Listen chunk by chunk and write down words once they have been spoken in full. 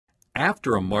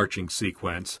After a marching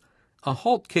sequence, a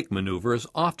halt kick maneuver is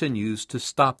often used to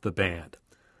stop the band.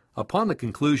 Upon the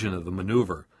conclusion of the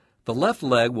maneuver, the left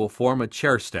leg will form a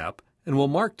chair step and will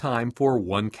mark time for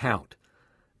 1 count.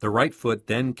 The right foot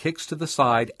then kicks to the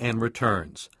side and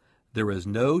returns. There is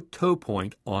no toe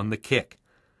point on the kick.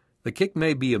 The kick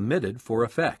may be omitted for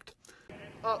effect.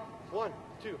 Up, 1,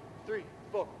 2, 3,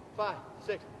 4, 5,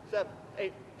 6, 7,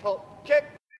 8, halt, kick.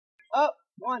 Up,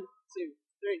 1, 2,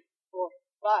 3, 4,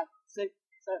 5, 6,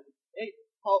 7, 8,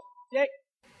 halt, kick.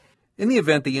 In the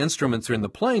event the instruments are in the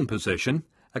playing position,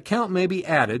 a count may be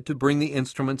added to bring the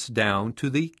instruments down to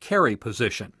the carry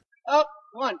position. Up,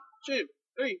 1, 2,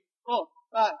 3, 4,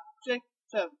 5, 6,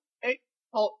 7, 8,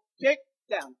 halt, kick,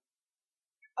 down.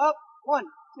 Up, 1,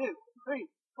 2, 3,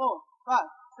 4, 5,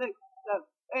 6, 7,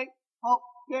 8, halt,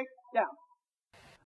 kick, down.